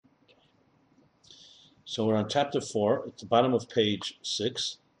So we're on chapter 4. It's the bottom of page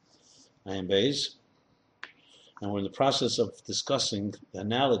 6, Ayin Beis, and we're in the process of discussing the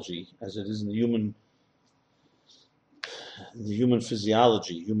analogy as it is in the human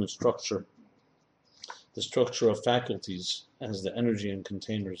physiology, human structure, the structure of faculties as the energy and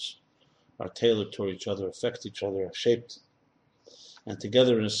containers are tailored to each other, affect each other, are shaped, and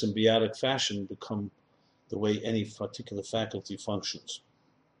together in a symbiotic fashion become the way any particular faculty functions.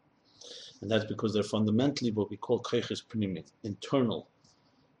 And that's because they're fundamentally what we call koiches pnimiyot,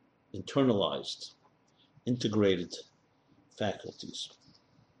 internalized, integrated faculties.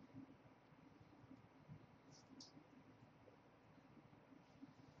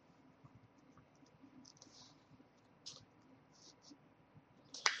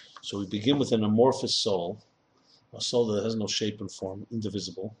 So we begin with an amorphous soul, a soul that has no shape and form,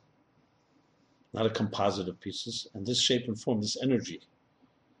 indivisible, not a composite of pieces. And this shape and form, this energy,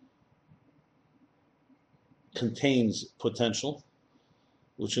 contains potential,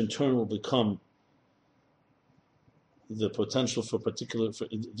 which in turn will become the potential for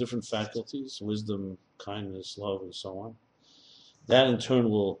different faculties, wisdom, kindness, love, and so on. That in turn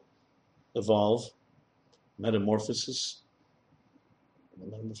will evolve, metamorphosis,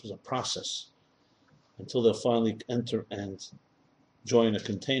 a process, until they'll finally enter and join a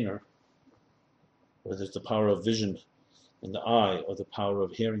container where there's the power of vision in the eye, or the power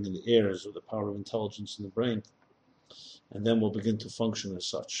of hearing in the ears, or the power of intelligence in the brain, and then we'll begin to function as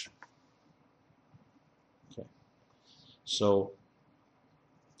such. Okay. So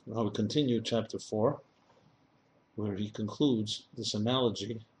now we continue chapter 4, where he concludes this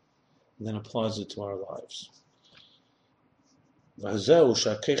analogy and then applies it to our lives. The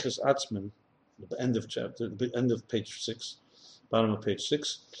end of chapter, the end of page 6, bottom of page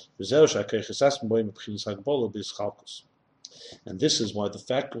 6. And this is why the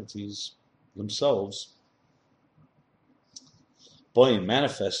faculties themselves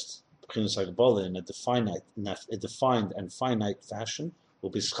manifest in a defined and finite fashion,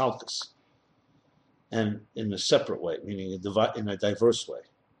 will be schalkus, and in a separate way, meaning in a diverse way,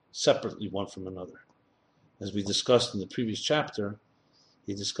 separately one from another. As we discussed in the previous chapter,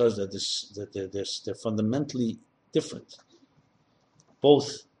 he discussed that they're fundamentally different.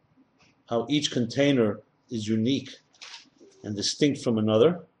 Both how each container is unique and distinct from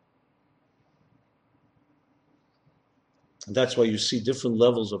another. And that's why you see different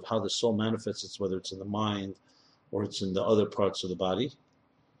levels of how the soul manifests, whether it's in the mind, or it's in the other parts of the body,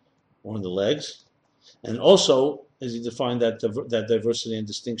 or in the legs. And also, as he defined that diversity and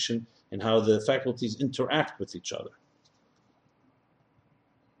distinction in how the faculties interact with each other.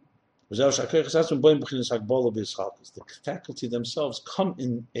 The faculty themselves come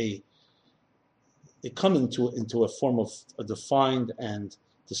into a form of a defined and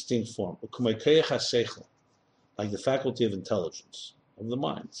distinct form, like the faculty of intelligence, of the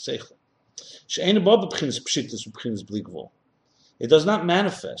mind, seichel. It does not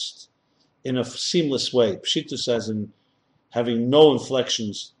manifest in a seamless way. Pshitus as in having no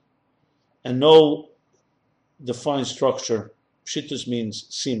inflections and no defined structure. Pshitus means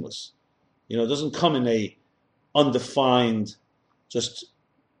seamless. It doesn't come in a undefined, just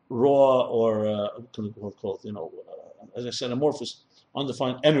raw or we'll call it, as I said, amorphous,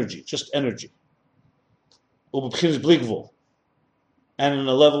 undefined energy, just energy. And in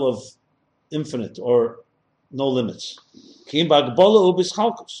a level of infinite or no limits.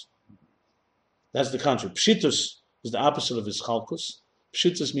 That's the contrary. Pshitus is the opposite of ischalkus.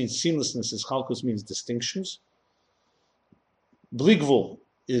 Pshitus means seamlessness, ischalkus means distinctions. Bligvul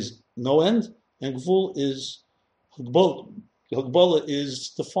is no end, and gvul is Hagbola. Hagbola is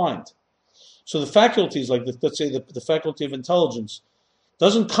defined. So the faculties, like let's say the faculty of intelligence,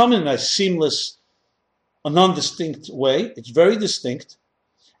 doesn't come in a seamless, a non-distinct way. It's very distinct,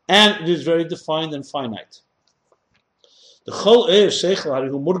 and it is very defined and finite. The chol seichel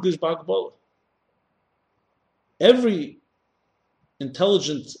harihu murgish b'Hagbola. Every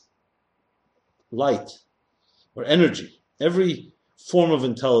intelligent light or energy, every form of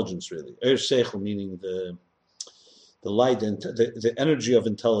intelligence, really, seichel meaning the light and the energy of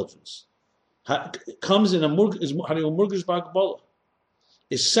intelligence, comes in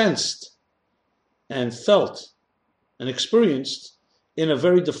is sensed and felt and experienced in a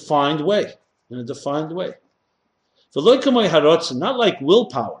very defined way, Not like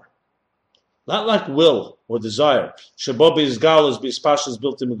willpower, not like will or desire.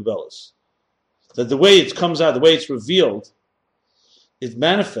 That the way it comes out, the way it's revealed, it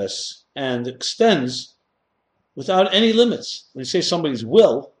manifests and extends without any limits. When you say somebody's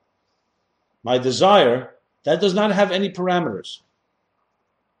will, my desire, that does not have any parameters.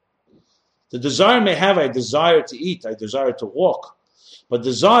 The desire may have, I desire to eat, I desire to walk. But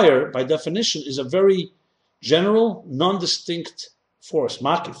desire, by definition, is a very general, non-distinct force,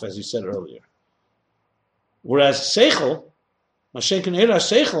 makif, as you said earlier. Whereas seichel, mashenkin era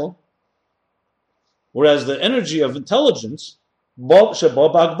seichel, whereas the energy of intelligence,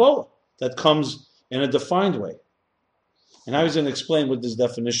 that comes in a defined way. And now he's going to explain what this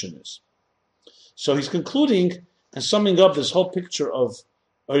definition is. So he's concluding and summing up this whole picture of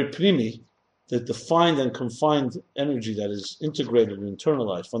Primi, the defined and confined energy that is integrated and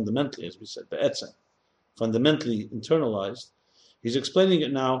internalized fundamentally, as we said, be'etzem, fundamentally internalized. He's explaining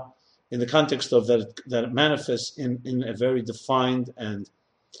it now in the context of that it manifests in a very defined and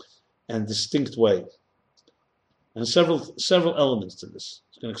distinct way. And several elements to this.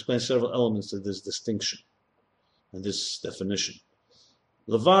 He's going to explain several elements to this distinction and this definition.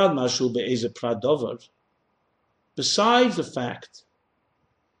 Levad mashu be'eze pradover. Besides the fact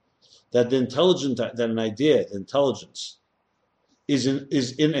that the intelligence is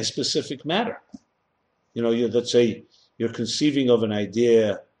in a specific matter. Let's say you're conceiving of an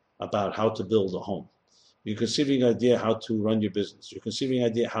idea about how to build a home. You're conceiving an idea how to run your business. You're conceiving an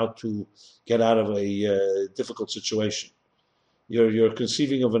idea how to get out of a difficult situation. You're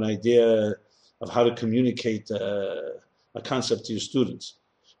conceiving of an idea of how to communicate a concept to your students.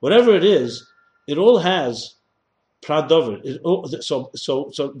 Whatever it is, it all has pradover. So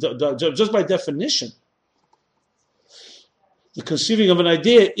just by definition, the conceiving of an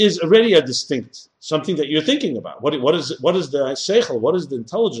idea is already a distinct, something that you're thinking about. What is the seichel? What is the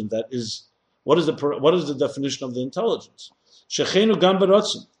intelligence that is? What is the definition of the intelligence? Shechenu gam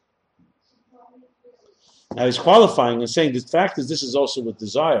berotzen. Now he's qualifying and saying the fact is this is also with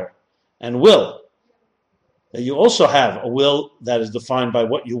desire and will. That you also have a will that is defined by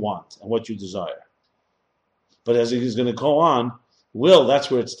what you want and what you desire. But as he's going to go on, will,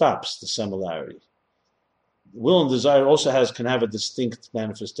 that's where it stops, the similarity. Will and desire also can have a distinct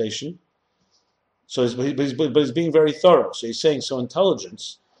manifestation. So he's being very thorough. So he's saying, so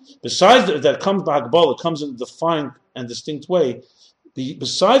intelligence, besides that comes by Kabbalah, comes in a defined and distinct way,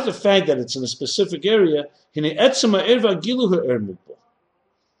 besides the fact that it's in a specific area, so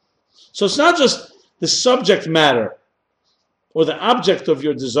it's not just the subject matter or the object of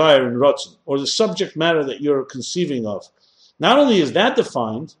your desire in Ratzon, or the subject matter that you're conceiving of. Not only is that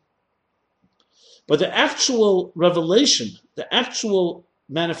defined, but the actual revelation, the actual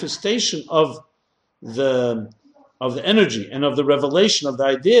manifestation of the energy and of the revelation of the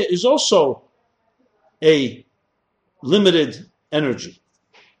idea is also a limited energy.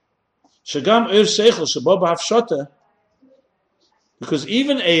 Because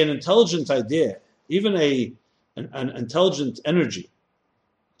even an intelligent idea, even an intelligent energy,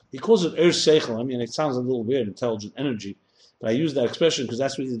 he calls it seichel. I mean, it sounds a little weird, intelligent energy, but I use that expression because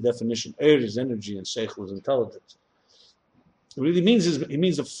that's really the definition. Is energy and seichel is intelligence. It really means it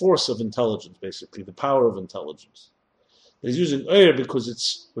means the force of intelligence, basically, the power of intelligence. He's using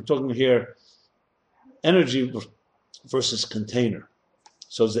because we're talking here energy versus container.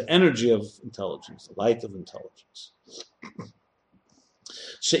 So it's the energy of intelligence, the light of intelligence.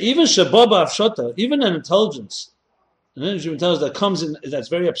 So even Shababa Afshota, even an intelligence, an energy of intelligence that comes in, that's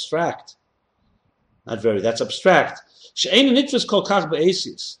very abstract. That's abstract.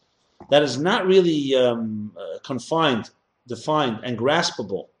 That is not really confined, defined, and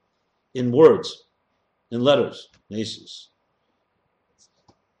graspable in words, in letters, naces.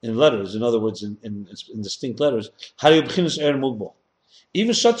 In letters, in other words, in distinct letters.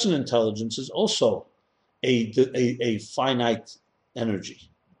 Even such an intelligence is also a finite energy.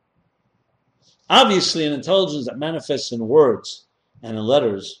 Obviously, an intelligence that manifests in words and in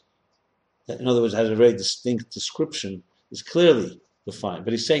letters, that in other words has a very distinct description, is clearly defined.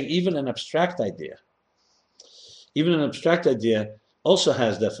 But he's saying even an abstract idea also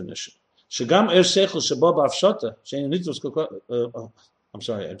has definition. I'm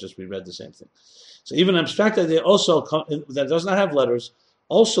sorry, I just reread the same thing. So even an abstract idea also that does not have letters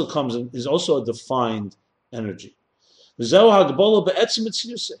also comes in, is also a defined energy. And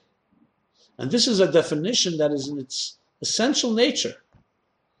this is a definition that is in its essential nature.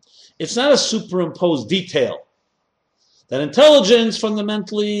 It's not a superimposed detail. That intelligence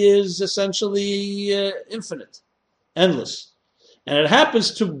fundamentally is essentially infinite, endless. And it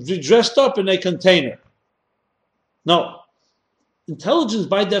happens to be dressed up in a container. No. Intelligence,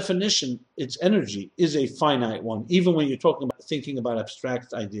 by definition, its energy is a finite one, even when you're thinking about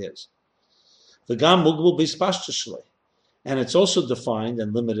abstract ideas. And it's also defined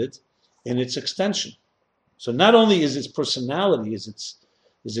and limited in its extension. So not only is its personality, is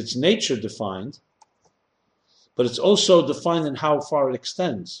its nature defined, but it's also defined in how far it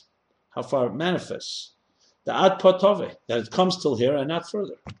extends. how far it manifests. The ad patove, that it comes till here and not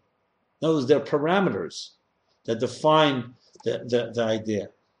further. In other words, there are parameters that define the idea.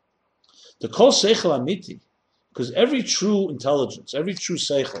 The kol seichel amiti, because every true intelligence, every true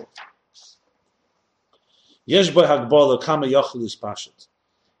seichel, yesh bo hagbala kama yachol ispashet,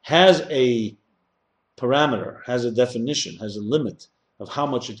 has a parameter, has a definition, has a limit of how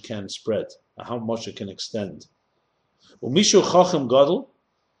much it can spread, how much it can extend. Umishu chacham gadol,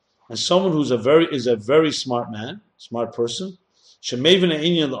 and someone who's a very smart man, smart person, shemevin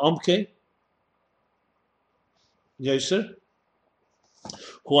ha'inyan l'omke, Yosef,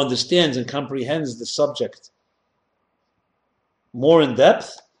 who understands and comprehends the subject more in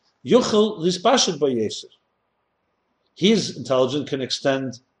depth, yuchel lispashet by Yosef. His intelligence can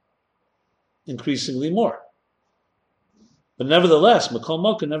extend increasingly more. But nevertheless, Makol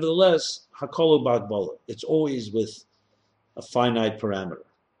Moka, nevertheless, Hakolu Bagbola. It's always with a finite parameter.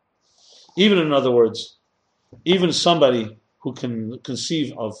 Even in other words, even somebody who can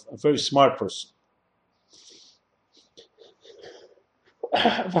conceive of a very smart person.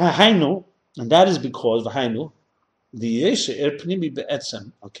 V'hainu, and that is because V'hainu, the Yeshe Er Pnimi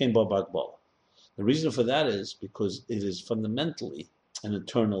Be'etzem Alkein Bo Bagbola. The reason for that is because it is fundamentally an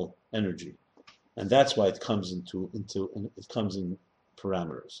eternal energy. And that's why it comes in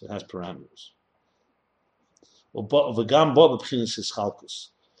parameters. It has parameters.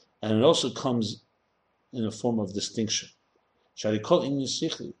 And it also comes in a form of distinction.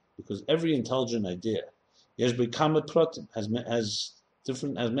 Because every intelligent idea has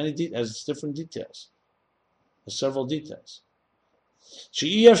different details, has several details.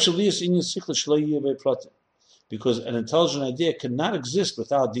 Because an intelligent idea cannot exist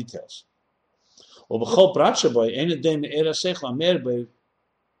without details. And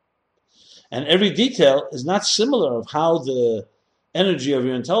every detail is not similar of how the energy of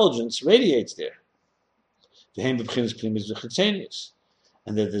your intelligence radiates there. And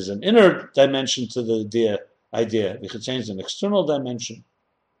that there's an inner dimension to the idea. An external dimension.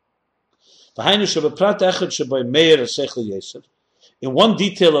 In one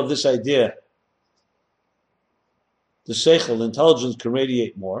detail of this idea, the seichel, intelligence, can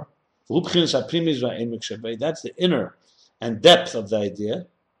radiate more. That's the inner and depth of the idea.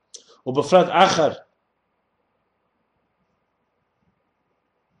 And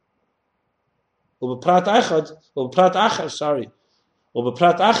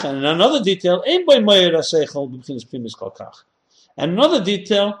another detail, and another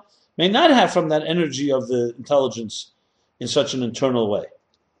detail may not have from that energy of the intelligence in such an internal way.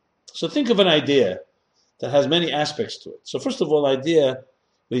 So think of an idea that has many aspects to it. So first of all, idea,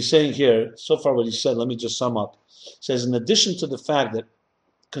 what he's saying here, so far what he said, let me just sum up. He says, in addition to the fact that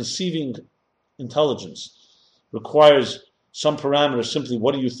conceiving intelligence requires some parameters, simply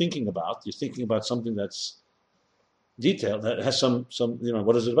what are you thinking about? You're thinking about something that's detailed, that has some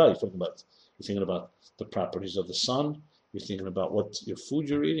what is it about? You're thinking about the properties of the sun, you're thinking about what your food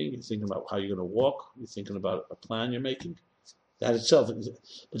you're eating, you're thinking about how you're going to walk, you're thinking about a plan you're making. That itself,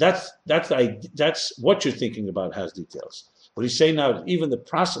 but that's what you're thinking about has details. What he's saying now, even the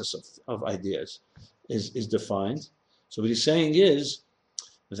process of ideas is defined. So what he's saying is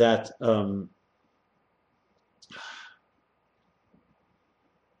that a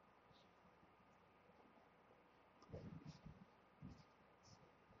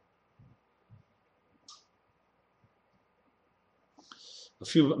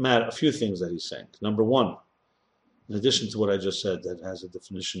few things that he's saying. Number one, in addition to what I just said, that has a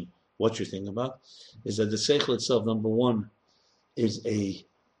definition, what you're thinking about, is that the seichel itself, number one, is a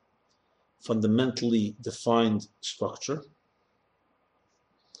fundamentally defined structure.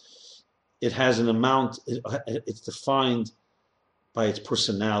 It has an amount, it's defined by its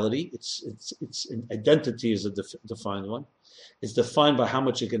personality, its identity is a defined one. It's defined by how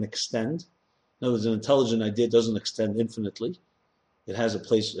much it can extend. In other words, an intelligent idea doesn't extend infinitely. It has a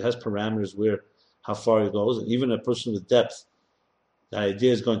place, it has parameters where how far it goes. And even a person with depth, the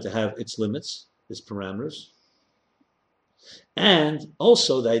idea is going to have its limits, its parameters. And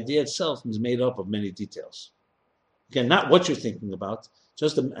also the idea itself is made up of many details. Again, not what you're thinking about,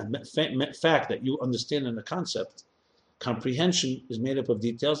 just the fact that you understand in the concept. Comprehension is made up of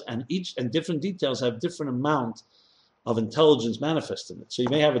details, and different details have different amount of intelligence manifested in it. So you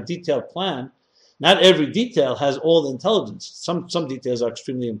may have a detailed plan. Not every detail has all the intelligence. Some details are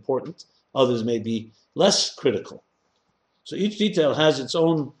extremely important. Others may be less critical. So each detail has its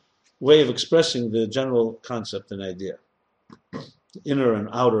own way of expressing the general concept and idea, the inner and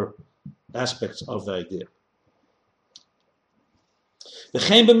outer aspects of the idea. The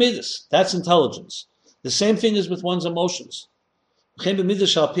Chaim B'Midas, that's intelligence. The same thing is with one's emotions.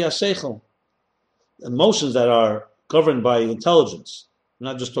 Emotions that are governed by intelligence. I'm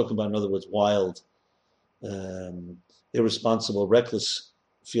not just talking about, in other words, wild, irresponsible, reckless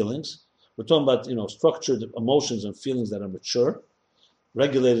feelings. We're talking about, structured emotions and feelings that are mature,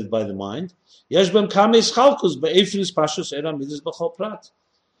 regulated by the mind. They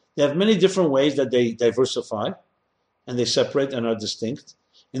have many different ways that they diversify and they separate and are distinct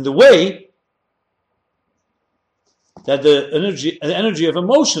in the way that the energy of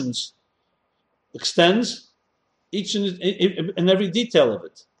emotions extends each and every detail of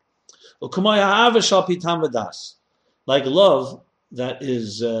it. Like love that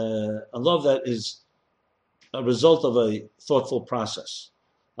is a result of a thoughtful process,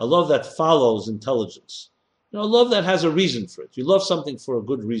 a love that follows intelligence, a love that has a reason for it. You love something for a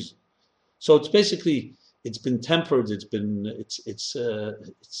good reason. So it's basically, it's been tempered. It's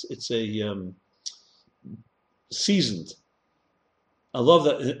seasoned. A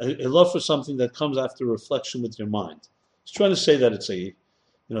love for something that comes after reflection with your mind. He's trying to say that it's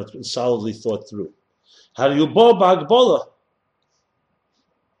been solidly thought through. How do you bo bagbola?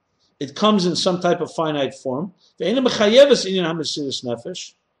 It comes in some type of finite form, and it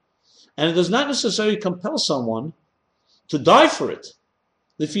does not necessarily compel someone to die for it.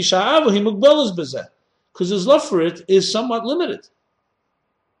 Because his love for it is somewhat limited.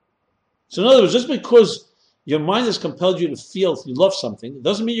 So in other words, just because your mind has compelled you to feel you love something, it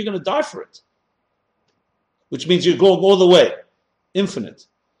doesn't mean you're going to die for it. Which means you're going all the way, infinite.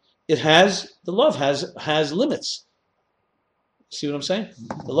 The love has limits. See what I'm saying?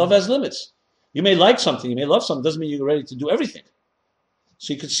 The love has limits. You may like something, you may love something, doesn't mean you're ready to do everything.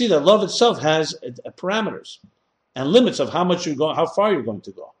 So you can see that love itself has parameters and limits of how far you're going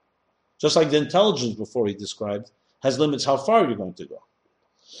to go. Just like the intelligence before he described has limits how far you're going to go.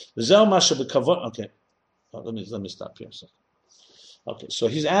 Okay, let me stop here a second. Okay, so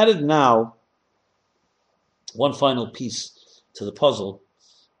he's added now one final piece to the puzzle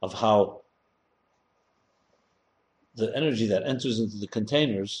of how the energy that enters into the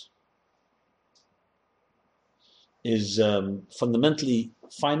containers is fundamentally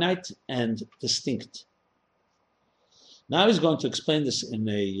finite and distinct. Now he's going to explain this in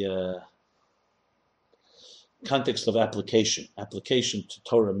a context of application to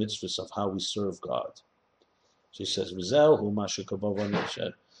Torah mitzvahs of how we serve God. So he says, "V'zeu mashe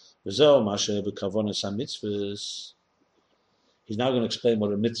b'kavonas hamitzvahs." He's now going to explain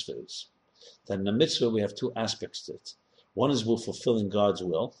what a mitzvah is. That in a mitzvah we have two aspects to it. One is we're fulfilling God's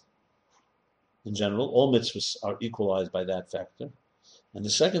will. In general, all mitzvahs are equalized by that factor. And the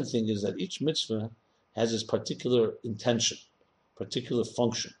second thing is that each mitzvah has its particular intention, particular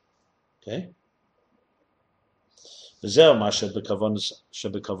function. Okay? V'zeu mashe b'kavonas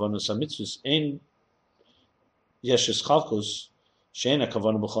hamitzvahs ein yeshes chalkos she'ein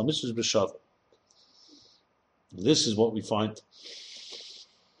hakavana b'chol mitzvahs b'shavah. This is what we find,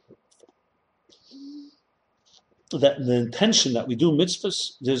 that the intention that we do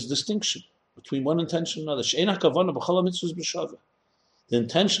mitzvahs, there's distinction between one intention and another. The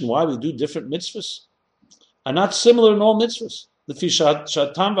intention why we do different mitzvahs are not similar in all mitzvahs.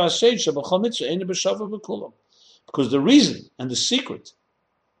 Because the reason and the secret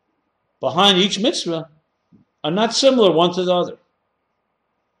behind each mitzvah are not similar one to the other.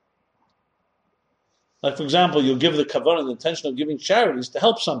 Like, for example, you'll give the kavanah, the intention of giving charities to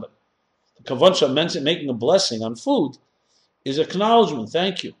help somebody. The kavanah making a blessing on food is acknowledgement,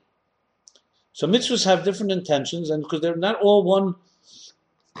 thank you. So mitzvahs have different intentions, and because they're not all one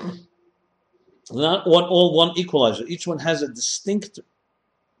equalizer. Each one has a distinct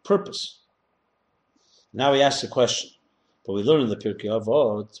purpose. Now he asks the question. But we learn in the Pirkei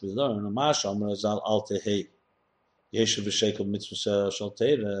Avot, we learn Amash Amar Zal Al Tehei Yeshu V'Shekel Mitzvah Shal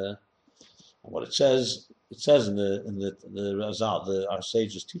Teirah. And what it says in the Razal, our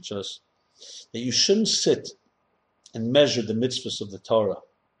sages teach us that you shouldn't sit and measure the mitzvahs of the Torah.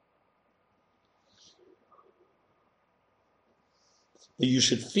 But you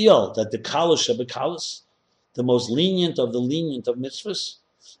should feel that the Kalash Shebekalas, the most lenient of the lenient of mitzvahs,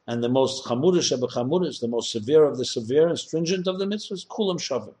 and the most Chamurish Shebechamurish, the most severe of the severe and stringent of the mitzvahs, Kulam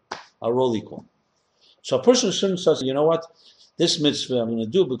Shavim, are all equal. So a person shouldn't say, you know what? This mitzvah I'm going to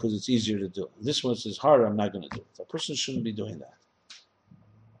do because it's easier to do. This one is harder, I'm not going to do it. A person shouldn't be doing that.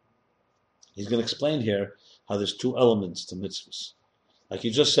 He's going to explain here how there's two elements to mitzvahs. Like you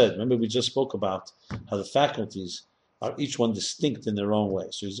just said, remember we just spoke about how the faculties are each one distinct in their own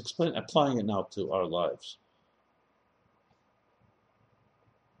way. So he's applying it now to our lives.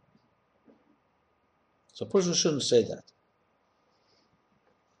 So a person shouldn't say that.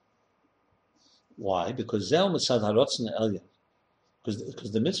 Why? Because Zel Mitzad Harotzin Elyon.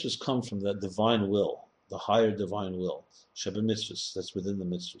 because the mitzvahs come from the divine will, the higher divine will. Sheba mitzvahs, that's within the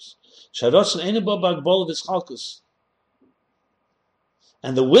mitzvahs.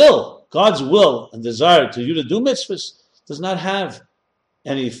 And the will, God's will and desire to you to do mitzvahs does not have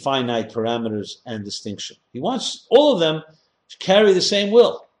any finite parameters and distinction. He wants all of them to carry the same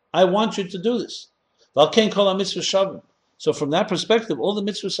will. I want you to do this. So from that perspective, all the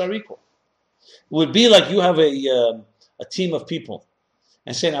mitzvahs are equal. It would be like you have a team of people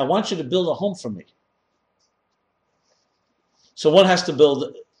and saying, I want you to build a home for me. So one has to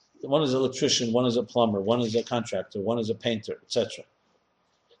build, one is an electrician, one is a plumber, one is a contractor, one is a painter, etc.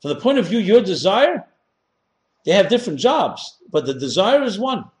 From the point of view, your desire, they have different jobs, but the desire is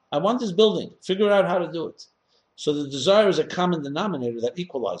one. I want this building. Figure out how to do it. So the desire is a common denominator that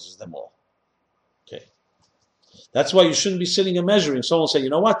equalizes them all. Okay. That's why you shouldn't be sitting and measuring. Someone will say, you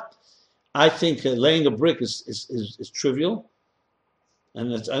know what? I think laying a brick is trivial.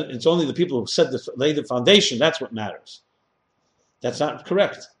 And it's only the people who laid the foundation, that's what matters. That's not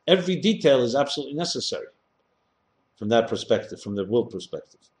correct. Every detail is absolutely necessary from that perspective, from the will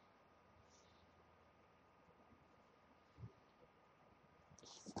perspective.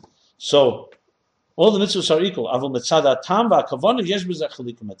 So, all the mitzvahs are equal.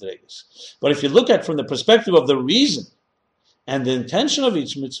 But if you look at from the perspective of the reason and the intention of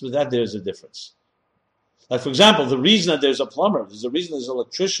each mitzvah, that there's a difference. Like, for example, the reason that there's a plumber, there's a reason there's an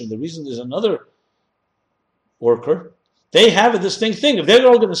electrician, the reason there's another worker, they have a distinct thing. If they're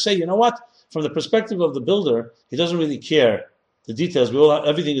all going to say, you know what, from the perspective of the builder, he doesn't really care the details,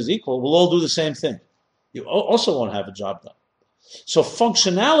 everything is equal, we'll all do the same thing. You also won't have a job done. So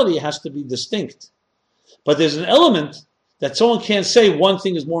functionality has to be distinct. But there's an element that someone can't say one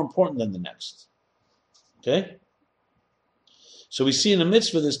thing is more important than the next. Okay? So we see in a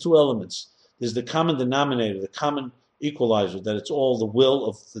mitzvah there's two elements. There's the common denominator, the common equalizer, that it's all the will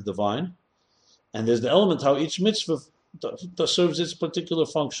of the divine. And there's the element how each mitzvah serves its particular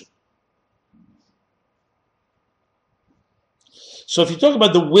function. So if you talk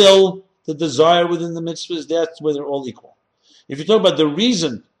about the will, the desire within the mitzvahs, that's where they're all equal. If you talk about the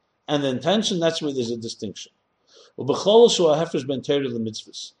reason and the intention, that's where there's a distinction. In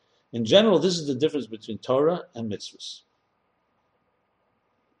general, this is the difference between Torah and mitzvahs.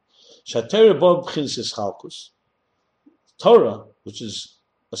 Torah, which is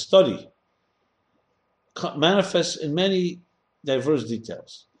a study, manifests in many diverse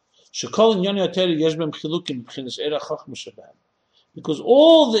details. Because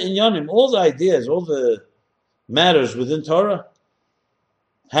all the inyanim, all the ideas, all the matters within Torah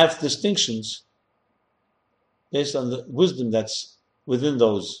have distinctions based on the wisdom that's within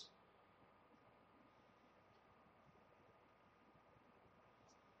those.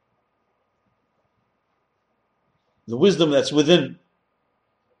 The wisdom that's within.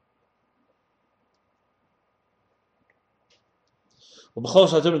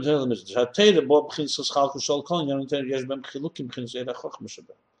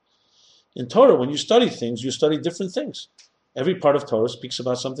 In Torah, when you study things, you study different things. Every part of Torah speaks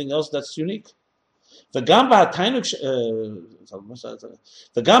about something else that's unique. Not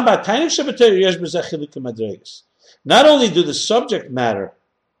only do the subject matter,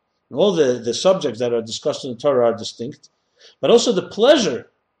 all the subjects that are discussed in the Torah are distinct, but also the pleasure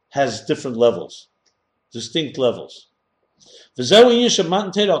has different levels, distinct levels. And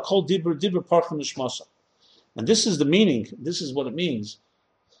this is the meaning, this is what it means.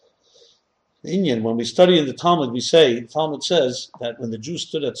 Inyan, when we study in the Talmud, the Talmud says that when the Jews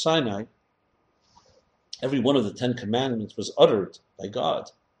stood at Sinai, every one of the 10 commandments was uttered by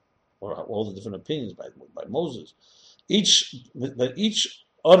God, or all the different opinions by Moses. Each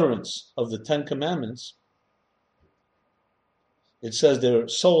utterance of the 10 commandments, it says their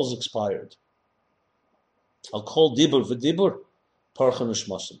souls expired. I'll call dibur v'dibur parcha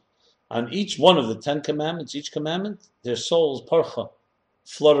nishmasim. On each one of the 10 commandments, each commandment, their souls parcha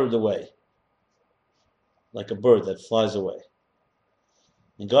fluttered away, like a bird that flies away.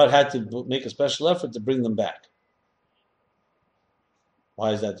 And God had to make a special effort to bring them back.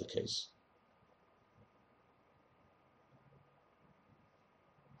 Why is that the case?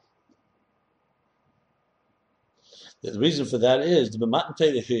 The reason for that is the Matan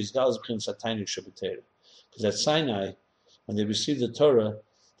Torah is because at Sinai, when they received the Torah,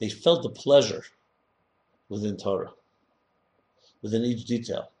 they felt the pleasure within Torah, within each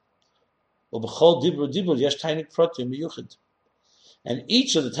detail. And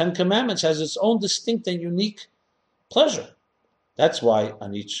each of the 10 commandments has its own distinct and unique pleasure. That's why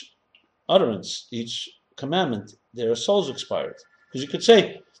on each utterance, each commandment, their souls expired. Because you could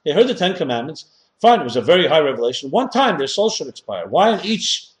say, they heard the 10 commandments, Fine, it was a very high revelation. One time their soul should expire. Why in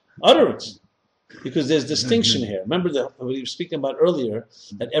each utterance? Because there's distinction here. Remember what we were speaking about earlier,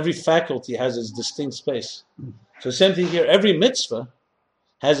 that every faculty has its distinct space. So same thing here, every mitzvah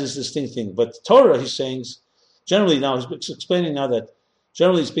has its distinct thing. But Torah, he's saying, generally now, he's explaining now that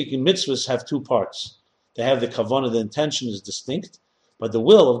generally speaking, mitzvahs have two parts. They have the kavanah, the intention is distinct, but the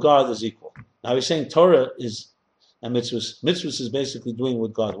will of God is equal. Now he's saying Torah is, and mitzvahs is basically doing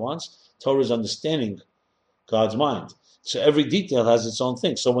what God wants. Torah is understanding God's mind. So every detail has its own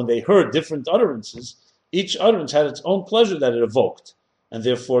thing. So when they heard different utterances, each utterance had its own pleasure that it evoked, and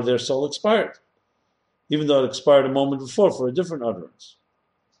therefore their soul expired, even though it expired a moment before for a different utterance.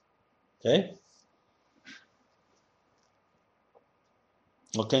 Okay?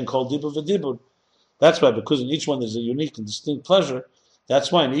 Okay, called dibur v'dibur. That's why, because in each one there's a unique and distinct pleasure.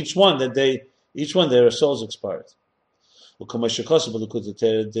 That's why in each one their souls expired. Like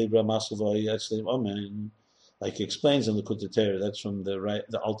he explains in the Likutei Torah, that's from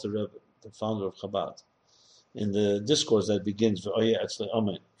the Alter Rebbe, the founder of Chabad, in the discourse that begins from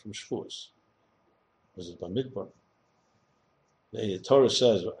Shavuos. Was it Bamidbar? The Torah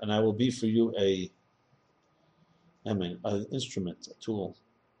says, "And I will be for you an instrument, a tool."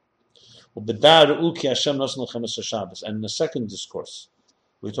 And in the second discourse,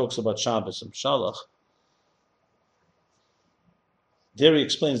 where he talks about Shabbos and Shalach, there he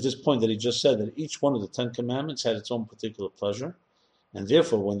explains this point that he just said, that each one of the 10 commandments had its own particular pleasure, and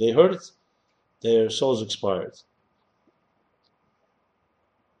therefore when they heard it, their souls expired.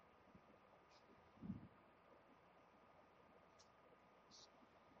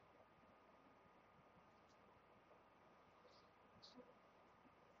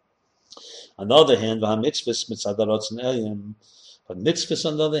 On the other hand, but mitzvahs,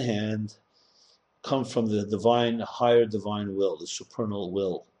 on the other hand, come from the divine, higher divine will, the supernal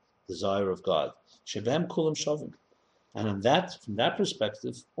will, desire of God. Shebem kulam shavim. And from that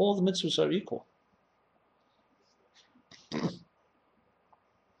perspective, all the mitzvahs are equal.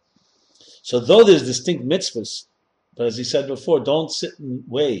 So though there's distinct mitzvahs, but as he said before, don't sit and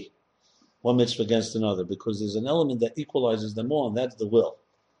weigh one mitzvah against another, because there's an element that equalizes them all, and that's the will.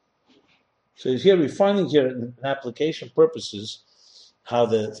 So here we're finding here in application purposes how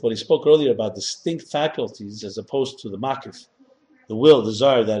what he spoke earlier about distinct faculties as opposed to the makif, the will,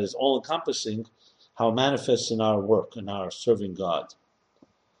 desire that is all encompassing, how it manifests in our work, in our serving God.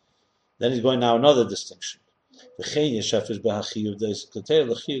 Then he's going now another distinction.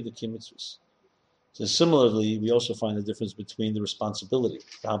 So similarly, we also find the difference between the responsibility,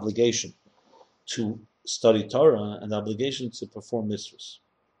 the obligation to study Torah, and the obligation to perform mitzvahs.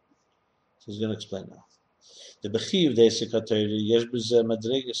 So he's going to explain now. The bechiv deisik HaTorah yesh b'zeh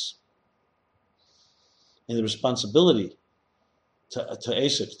madregas. In the responsibility to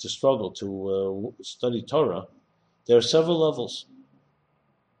asik, to struggle, to study Torah, there are several levels.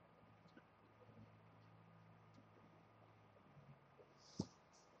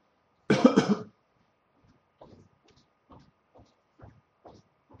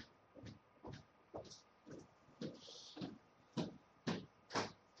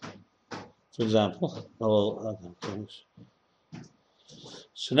 For example,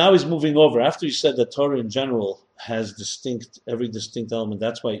 so now he's moving over. After he said that Torah in general has every distinct element,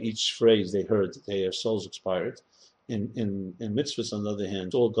 that's why each phrase they heard, their souls expired. In mitzvahs, on the other hand,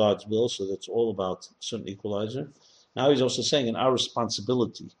 it's all God's will, so that's all about a certain equalizer. Now he's also saying in our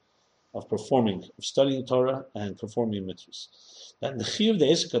responsibility of studying Torah and performing mitzvahs. That in the chiyuv de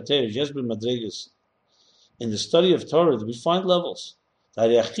esek HaTorah, yes, madregas, in the study of Torah, we find levels.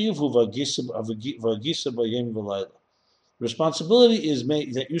 Responsibility is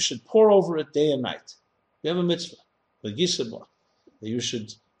made that you should pour over it day and night. You have a mitzvah, that you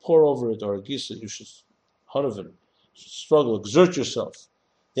should pour over it, or a gisa, you should haraven, struggle, exert yourself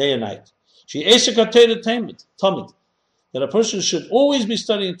day and night. That a person should always be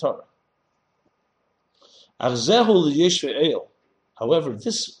studying Torah. However,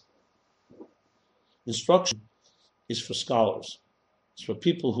 this instruction is for scholars. It's for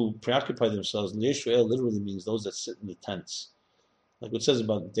people who preoccupy themselves. And Yisrael literally means those that sit in the tents. Like what it says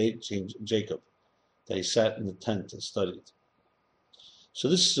about Jacob, that he sat in the tent and studied. So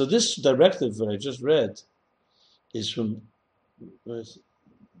this directive that I just read is from, and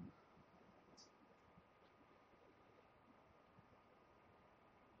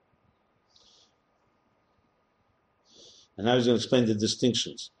now he's going to explain the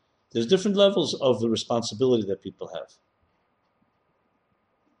distinctions. There's different levels of the responsibility that people have.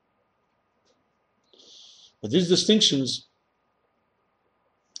 But these distinctions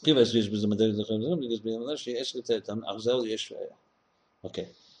okay.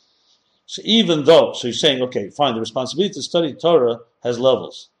 So even though, so you're saying, okay, fine, the responsibility to study Torah has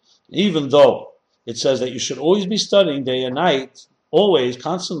levels. Even though it says that you should always be studying day and night, always,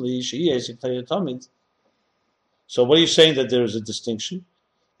 constantly, so what are you saying that there is a distinction?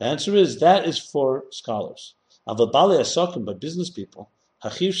 The answer is that is for scholars. But business people,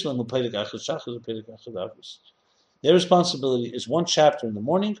 their responsibility is one chapter in the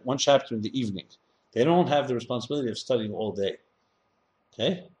morning, one chapter in the evening. They don't have the responsibility of studying all day.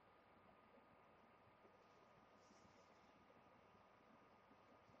 Okay?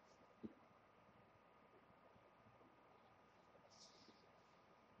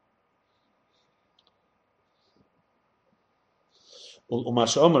 Now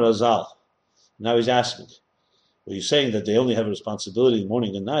he's asking, well, you're saying that they only have a responsibility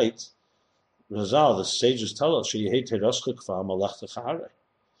morning and night. Razal, the sages tell us, your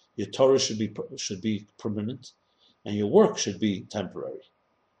Torah should be permanent, and your work should be temporary.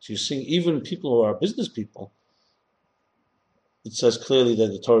 So you're seeing even people who are business people, it says clearly that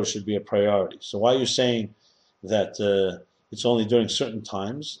the Torah should be a priority. So why are you saying that it's only during certain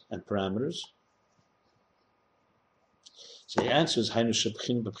times and parameters? So the answer is that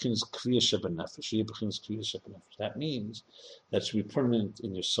means that it should be permanent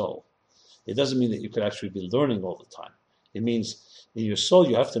in your soul. It doesn't mean that you could actually be learning all the time. It means in your soul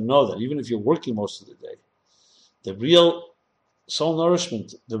you have to know that even if you're working most of the day, the real soul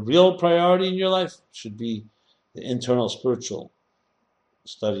nourishment, the real priority in your life should be the internal spiritual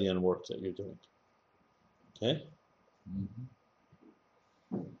study and work that you're doing. Okay? Mm-hmm.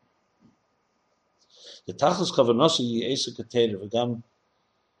 The tachlis kavanasi yi'esa kateder v'gam,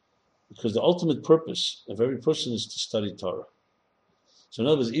 because the ultimate purpose of every person is to study Torah. So in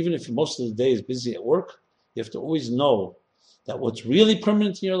other words, even if most of the day is busy at work, you have to always know that what's really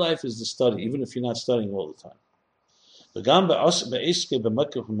permanent in your life is the study, even if you're not studying all the time. And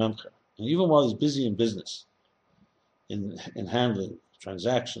even while he's busy in business, in handling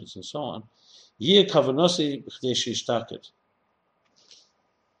transactions and so on, yeh kavanasi b'chdei sheishtaket.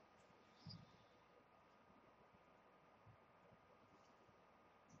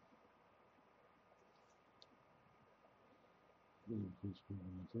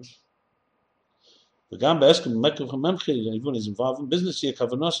 Even he's involved in business, the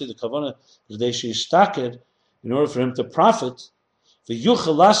kavanah in order for him to profit, so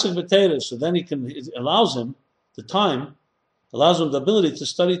then it allows him the time, allows him the ability to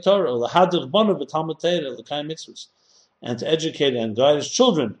study Torah, and to educate and guide his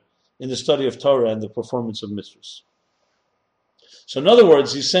children in the study of Torah and the performance of mitzvahs. So in other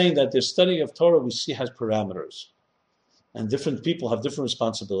words, he's saying that the study of Torah we see has parameters. And different people have different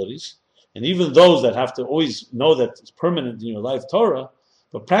responsibilities. And even those that have to always know that it's permanent in your life, Torah,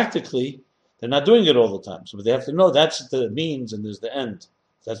 but practically, they're not doing it all the time. So they have to know that's the means and there's the end.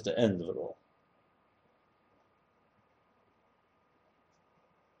 That's the end of it all.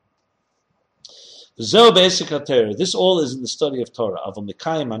 This all is in the study of Torah.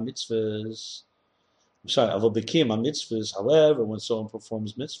 However, when someone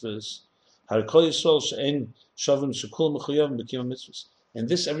performs mitzvahs, and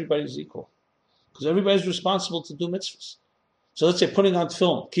this, everybody's equal. Because everybody's responsible to do mitzvahs. So let's say putting on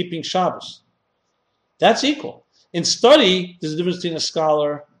film, keeping Shabbos. That's equal. In study, there's a difference between a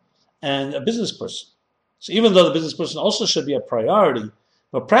scholar and a business person. So even though the business person also should be a priority,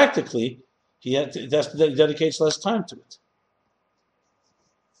 but practically, he dedicates less time to it.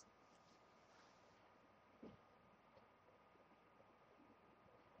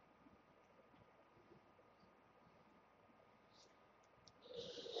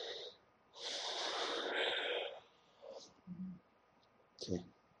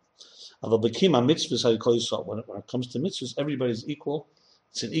 When it comes to mitzvahs, everybody's equal.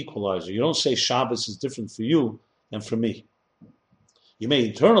 It's an equalizer. You don't say Shabbos is different for you than for me. You may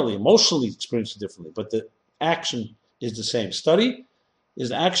internally, emotionally experience it differently, but the action is the same. The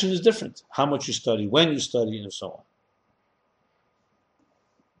action is different. How much you study, when you study, and so on.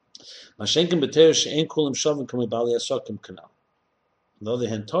 On the other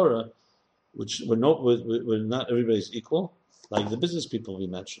hand, Torah, which we're not everybody's equal, like the business people we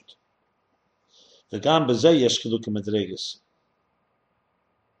mentioned. וגם בזה יש חילוקי מדרגות.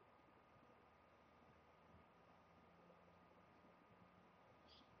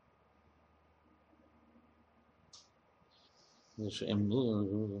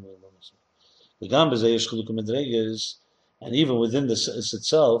 וגם בזה יש חילוקי מדרגות, and even within this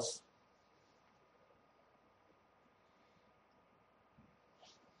itself,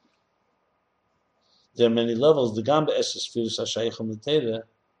 there are many levels. The gam be'es sfiris hashayachim l'teira.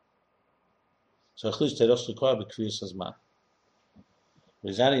 So achlish teirach l'kvar b'kviyas hazman. What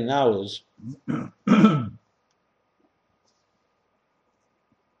he's adding now is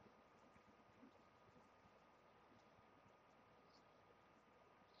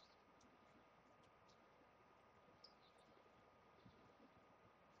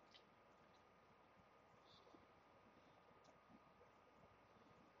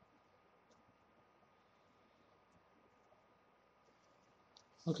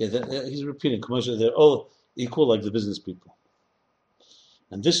okay. He's repeating commercial. They're all equal, like the business people,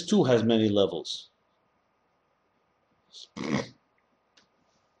 and this too has many levels.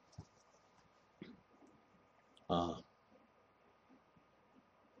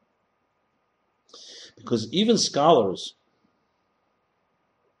 Because even scholars,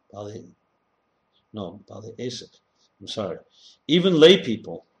 Bali Asik, I'm sorry, even lay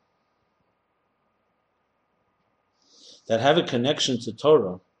people that have a connection to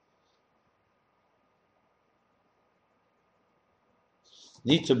Torah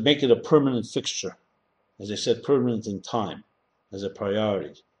need to make it a permanent fixture, as I said, permanent in time, as a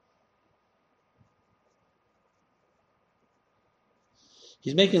priority.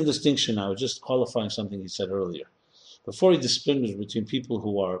 He's making a distinction now, just qualifying something he said earlier. Before he distinguished between people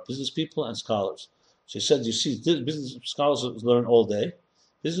who are business people and scholars. So he said, you see, business scholars learn all day,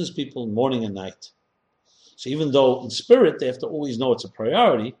 business people morning and night. So even though in spirit they have to always know it's a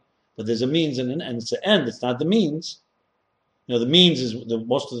priority, but there's a means and an end. It's an end, it's not the means. The means is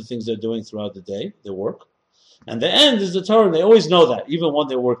most of the things they're doing throughout the day, their work. And the end is the Torah. They always know that, even when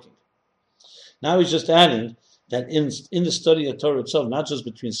they're working. Now he's just adding that in the study of Torah itself, not just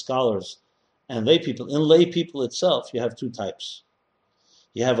between scholars and lay people, in lay people itself, you have two types.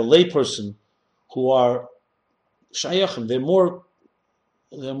 You have a lay person who are shayachim,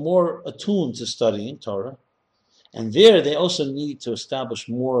 they're more attuned to studying Torah, and there they also need to establish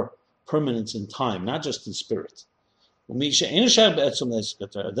more permanence in time, not just in spirit. Then there's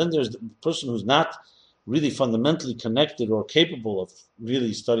the person who's not really fundamentally connected or capable of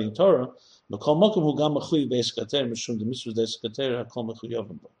really studying Torah.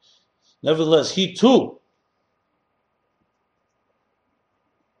 Nevertheless, he too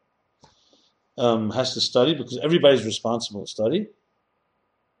has to study, because everybody's responsible to study,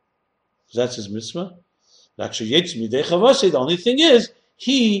 because that's his mitzvah. The only thing is,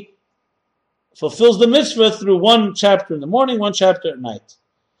 he fulfills the mitzvah through one chapter in the morning, one chapter at night.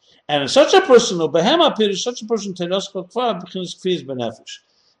 And such a person, for him,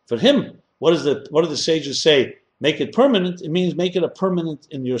 what do the sages say? Make it permanent. It means make it a permanent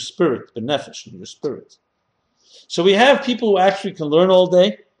in your spirit, benefesh, in your spirit. So we have people who actually can learn all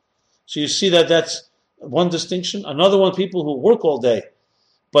day. So you see that's one distinction. Another one, people who work all day,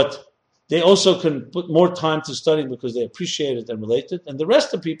 but they also can put more time to studying because they appreciate it and relate it. And the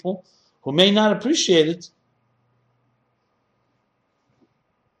rest of people who may not appreciate it,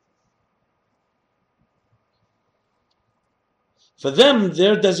 for them,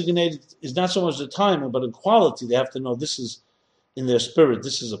 their designated is not so much the time, but in quality. They have to know this is in their spirit.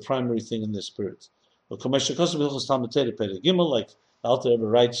 This is a primary thing in their spirit. Like Alter Rebbe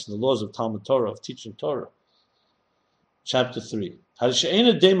writes in the laws of Talmud Torah, of teaching Torah, chapter 3. So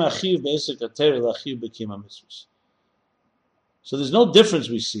there's no difference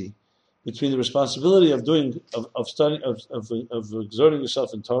we see between the responsibility of studying, of exerting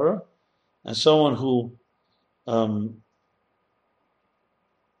yourself in Torah, and someone who and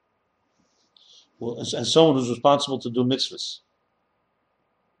someone who's responsible to do mitzvahs.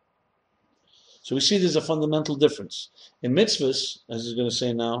 So we see there's a fundamental difference. In mitzvahs, as he's going to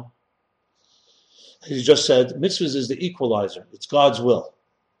say now, he just said, mitzvahs is the equalizer. It's God's will.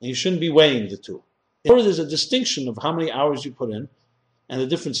 And you shouldn't be weighing the two. Or there's a distinction of how many hours you put in, and the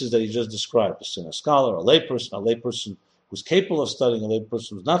differences that he just described. Between a scholar, a layperson who's capable of studying, a layperson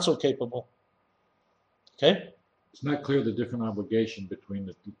who's not so capable. Okay? It's not clear the different obligation between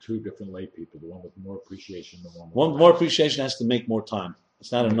the two different lay people, the one with more appreciation, the one with more appreciation has to make more time.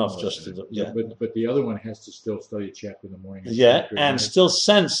 It's not enough just to do, yeah. But the other one has to still study a chapter in the morning. And still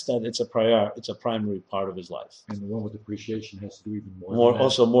sense that it's a primary part of his life. And the one with appreciation has to do even more. More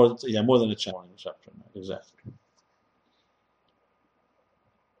than a chapter. Exactly.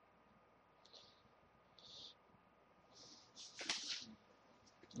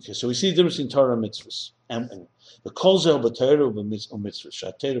 Okay, so we see the difference in Torah and mitzvahs. And the kol zel b'Torah u'mitzvahs,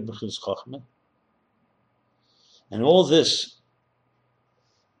 sha'Torah b'chus chachma. And all this,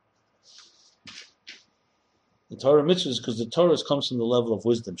 the Torah mitzvahs, because the Torah comes from the level of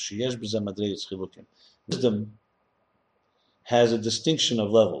wisdom. Sheyesh b'zeh madreigas chilukim. Wisdom has a distinction of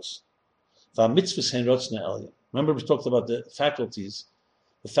levels. V'amitzvahs hein rotzna elyon. Remember we talked about the faculties.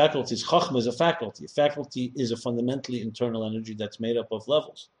 The faculty is Chachma is a faculty. A faculty is a fundamentally internal energy that's made up of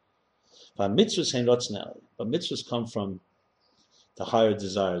levels. But mitzvahs come from the higher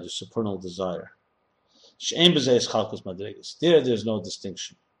desire, the supernal desire. There's no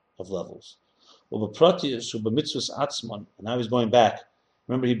distinction of levels. And now he's going back.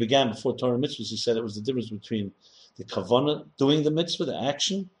 Remember, he began before Torah mitzvahs. He said it was the difference between the kavanah, doing the mitzvah, the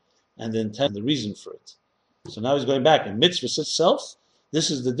action, and the intent, the reason for it. So now he's going back. In mitzvahs itself, this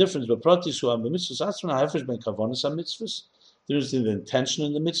is the difference. But pratis who have mitzvahs atzman ha'efresh ben kavanas mitzvahs. There's the intention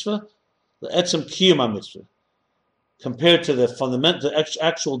in the mitzvah, the etzem kiyum mitzvah, compared to the fundamental, the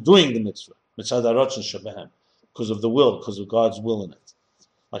actual doing the mitzvah, mitzvah darotchen shabehem, because of the will, because of God's will in it.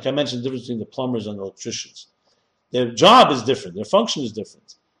 Like I mentioned, the difference between the plumbers and the electricians. Their job is different. Their function is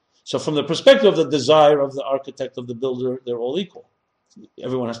different. So from the perspective of the desire of the architect, of the builder, they're all equal.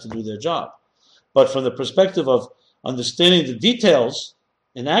 Everyone has to do their job. But from the perspective of understanding the details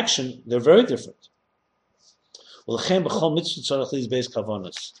in action, they're very different.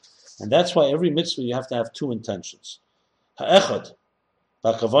 And that's why every mitzvah you have to have two intentions.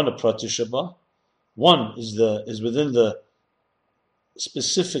 One is within the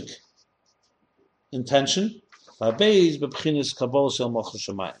specific intention, and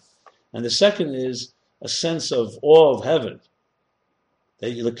the second is a sense of awe of heaven,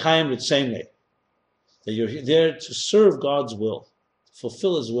 that you're that you're there to serve God's will, to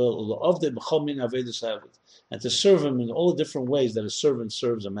fulfill His will, and to serve Him in all the different ways that a servant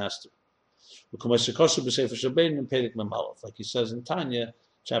serves a master. Like he says in Tanya,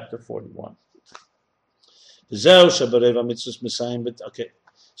 chapter 41. Okay.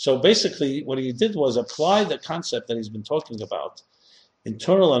 So basically, what he did was apply the concept that he's been talking about,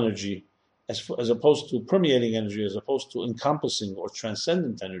 internal energy, as opposed to permeating energy, as opposed to encompassing or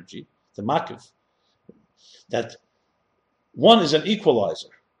transcendent energy, the makiv. That one is an equalizer.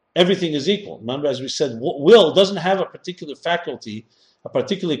 Everything is equal. Remember, as we said, will doesn't have a particular faculty, a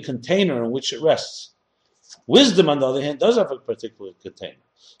particular container in which it rests. Wisdom, on the other hand, does have a particular container.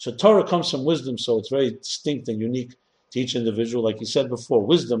 So Torah comes from wisdom, so it's very distinct and unique to each individual. Like you said before,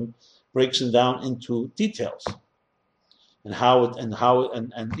 wisdom breaks it down into details, and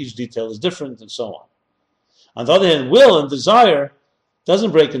and each detail is different, and so on. On the other hand, will and desire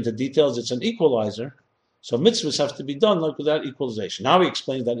doesn't break into details; it's an equalizer. So mitzvahs have to be done like without equalization. Now he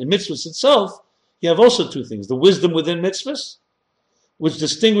explains that in mitzvahs itself, you have also two things: the wisdom within mitzvahs, which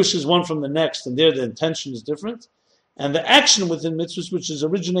distinguishes one from the next, and there the intention is different, and the action within mitzvahs, which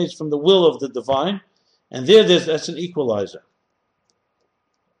originates from the will of the divine, and that's an equalizer.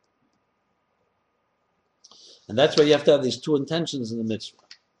 And that's why you have to have these two intentions in the mitzvah.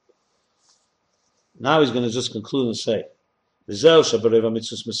 Now he's going to just conclude and say, he's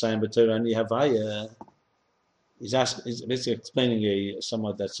basically explaining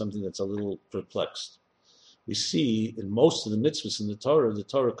something that's a little perplexed. We see in most of the mitzvahs in the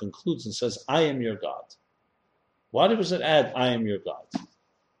Torah concludes and says, I am your God. Why does it add, I am your God?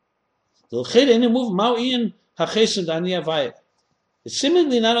 It's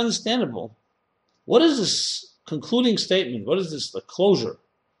seemingly not understandable. What is this concluding statement? What is this, the closure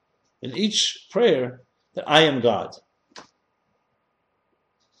in each prayer that I am God?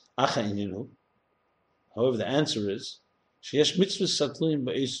 However, the answer is, the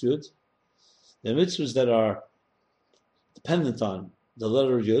mitzvahs that are dependent on the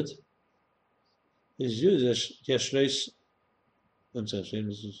letter Yud is Yud Yeshreis. And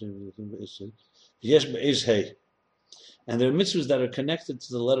there are mitzvahs that are connected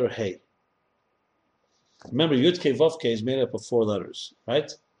to the letter Hey. Remember, Yud Kei Vav Kei is made up of 4 letters, right?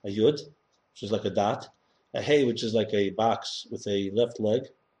 A Yud, which is like a dot. A Hey, which is like a box with a left leg,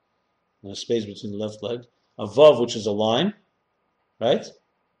 and a space between the left leg. A Vav, which is a line, right?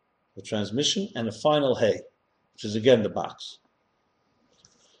 The transmission, and a final Hey, which is again the box.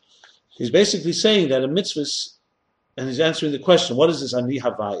 He's basically saying that a mitzvahs, and he's answering the question, what is this Ani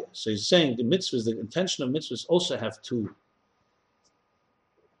Havaya? So he's saying the mitzvahs, the intention of mitzvahs also have two.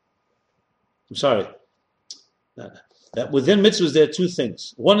 That within mitzvahs there are two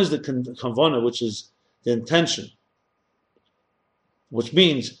things. One is the kavana, which is the intention, which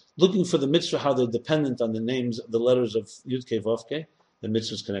means looking for the mitzvah, how they're dependent on the names, the letters of Yud Kei Vav Kei. The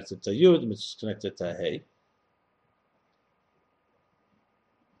mitzvah is connected to Yud, the mitzvah is connected to Hey.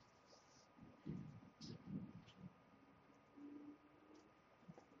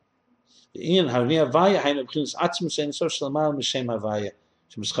 And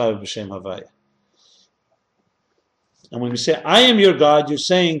when we say, I am your God, you're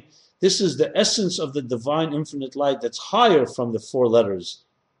saying this is the essence of the divine infinite light that's higher from the 4 letters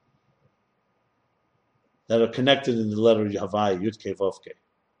that are connected in the letter Havaya, Yud Kei Vav Kei.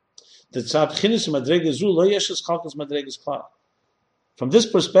 From this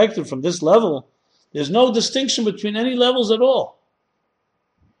perspective, from this level, there's no distinction between any levels at all.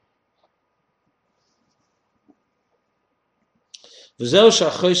 And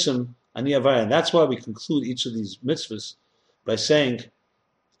that's why we conclude each of these mitzvahs by saying,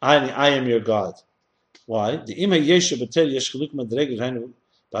 I am your God. Why? That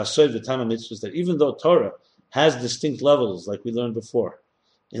even though Torah has distinct levels, like we learned before,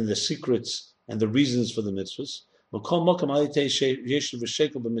 in the secrets and the reasons for the mitzvahs,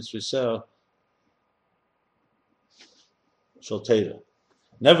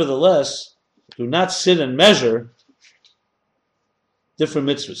 nevertheless, do not sit and measure different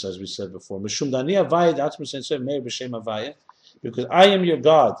mitzvahs, as we said before. Because I am your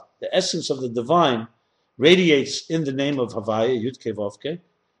God, the essence of the divine radiates in the name of Havaya, Yud Kei Vav Kei.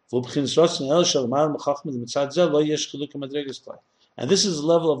 And this is the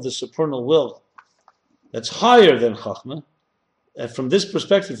level of the supernal will that's higher than Chachma. And from this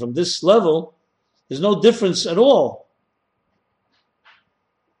perspective, from this level, there's no difference at all.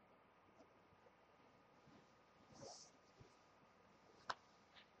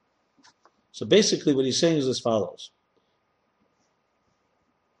 So basically what he's saying is as follows.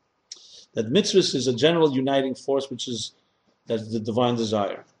 That mitzvahs is a general uniting force, which is that's the divine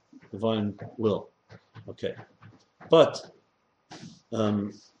desire, divine will. Okay. But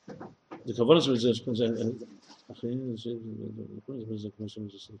the Kavanas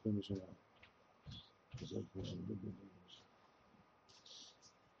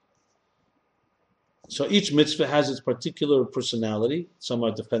so each mitzvah has its particular personality. Some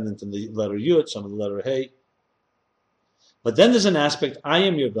are dependent on the letter Yud, some on the letter Hey. But then there's an aspect, I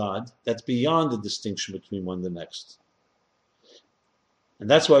am your God, that's beyond the distinction between one and the next. And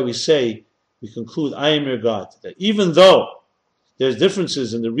that's why we conclude, I am your God. That even though there's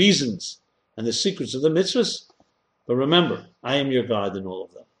differences in the reasons and the secrets of the mitzvahs, but remember, I am your God in all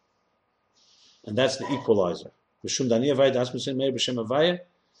of them. And that's the equalizer.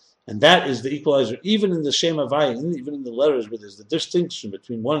 And that is the equalizer. Even in the Shem Havaya, even in the letters where there's the distinction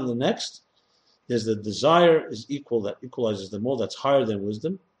between one and the next, there's the desire is equal, that equalizes them all, that's higher than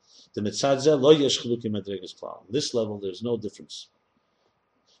wisdom. The mitzadzeh lo yesh chilukim madregas klal. This level, there's no difference.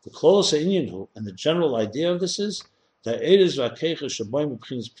 The klolos ha'inyan and the general idea of this is that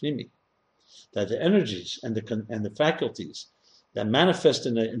that the energies and the faculties that manifest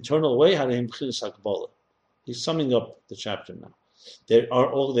in an internal way, he's summing up the chapter now. They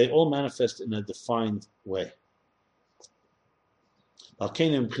all manifest in a defined way.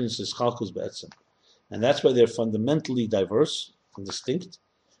 And that's why they're fundamentally diverse and distinct.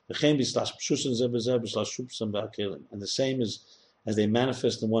 And the same as they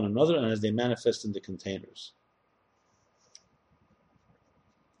manifest in one another and as they manifest in the containers.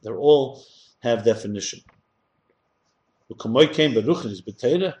 They all have definition. And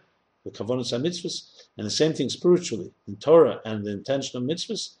the same thing spiritually. In Torah and the intention of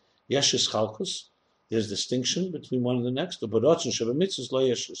mitzvahs, yeshus chalkus, there's distinction between one and the next. But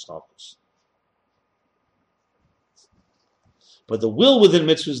the will within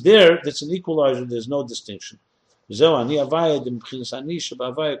mitzvahs that's an equalizer, there's no distinction. And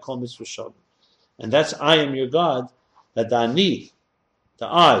that's I am your God, that the ani, the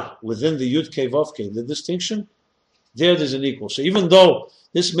I, within the Yud Kei Vav Kei, the distinction, there's an equal. So even though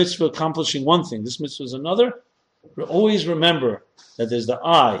this mitzvah accomplishing one thing, this mitzvah is another, always remember that there's the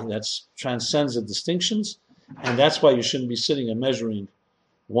I that transcends the distinctions, and that's why you shouldn't be sitting and measuring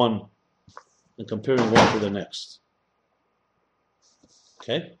one and comparing one to the next.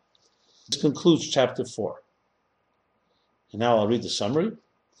 Okay? This concludes chapter 4. And now I'll read the summary.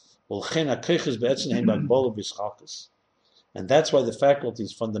 And that's why the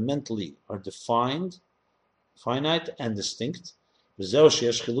faculties fundamentally are defined, finite and distinct. And this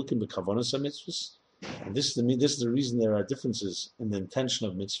is the reason there are differences in the intention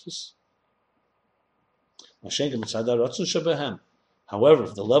of mitzvahs. However,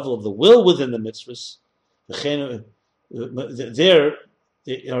 the level of the will within the mitzvahs,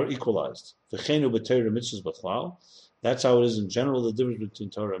 they are equalized. That's how it is in general, the difference between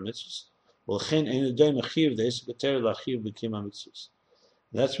Torah and mitzvahs.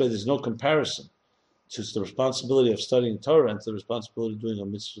 That's why there's no comparison to the responsibility of studying Torah and to the responsibility of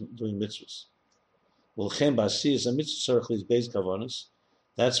doing mitzvahs.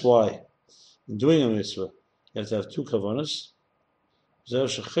 That's why in doing a mitzvah, you have to have two kavanas.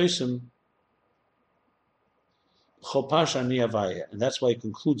 And that's why it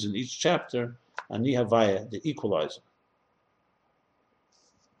concludes in each chapter, Ani Havaya, the equalizer.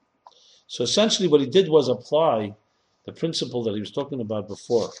 So essentially what he did was apply the principle that he was talking about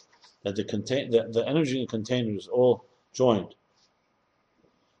before, that the energy in the container is all joined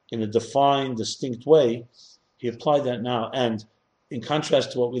in a defined, distinct way, he applied that now. And in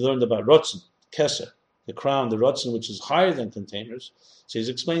contrast to what we learned about Rotzen, Keser, the crown, the Rotzen, which is higher than containers, so he's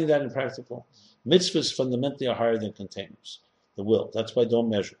explaining that in practical. Mitzvahs fundamentally are higher than containers, the will. That's why don't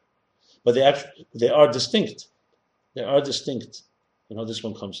measure. But they are distinct. They are distinct. This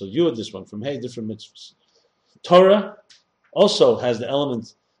one comes from Yud, this one from Hey, different mitzvahs. Torah also has the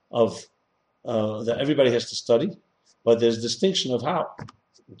element of that everybody has to study, but there's distinction of how,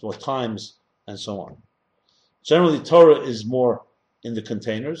 at what times, and so on. Generally, Torah is more in the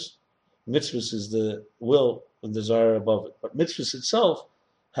containers. Mitzvahs is the will and desire above it. But mitzvahs itself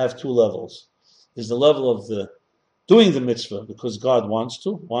have two levels. There's the level of the doing the mitzvah because God wants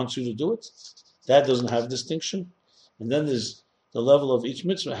you to do it. That doesn't have distinction. And then there's the level of each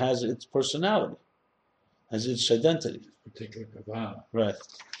mitzvah has its personality, has its identity. Particular kavanah. Right.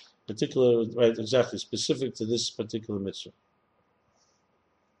 Right, exactly, specific to this particular mitzvah.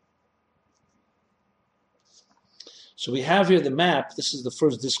 So we have here the map. This is the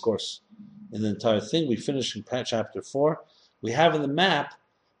first discourse in the entire thing. We finish in chapter 4. We have in the map,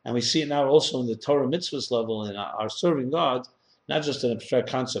 and we see it now also in the Torah mitzvahs level, in our serving God, not just an abstract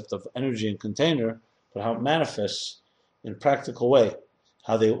concept of energy and container, but how it manifests in a practical way,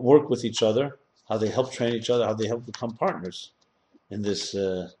 how they work with each other, how they help train each other, how they help become partners in this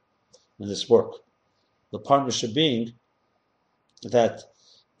work. The partnership being that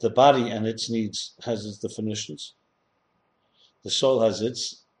the body and its needs has its definitions, the soul has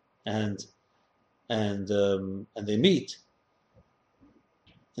its, and they meet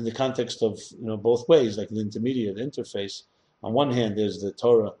in the context of both ways, like an intermediate interface. On one hand, there's the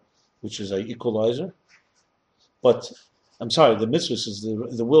Torah, which is an equalizer, but the mitzvahs is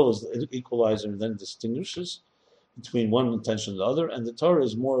the will is the equalizer and then distinguishes between one intention and the other, and the Torah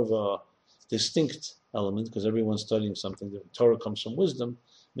is more of a distinct element because everyone's studying something. The Torah comes from wisdom,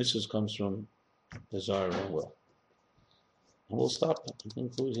 mitzvahs comes from desire and will. And we'll stop and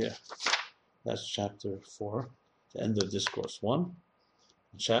conclude here. That's chapter 4, the end of discourse 1,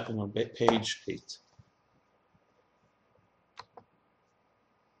 chapter 1, page 8.